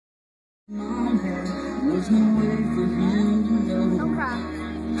Was no way for him to know. Don't cry.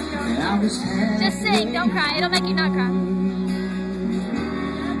 I was Just sing, don't cry. It'll make you not cry.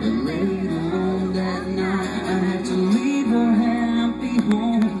 But later on that night, I had to leave her happy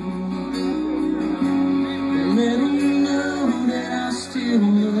home. But let him know that I still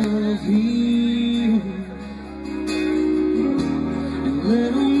love him. And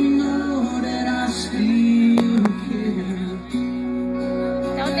let him know that I still care.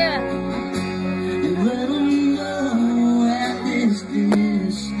 Don't do it. Let them know at this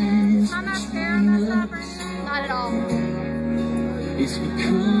distance. I'm not scared of that stopper. Not at all. It's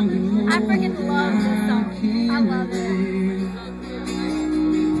becoming more. I freaking love this song. I love it.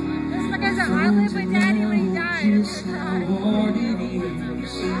 Just because I lived with Daddy when he died. Just how hard it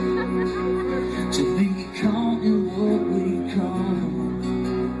is to be caught in what we call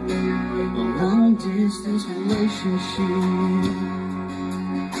a long distance relationship.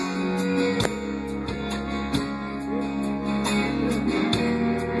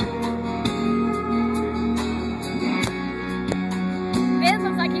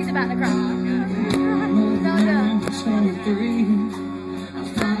 Like he's about to cry. Don't do I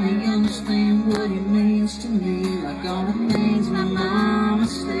finally understand what it means to me, like all the things my mama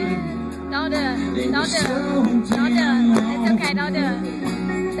said. Don't do it. Don't do it. Don't do it. It's okay. Don't do it.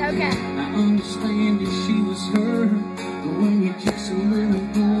 It's okay. I understand that she was hurt, but when you kiss a little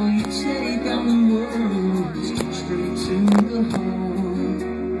boy, you take all the words straight to the heart.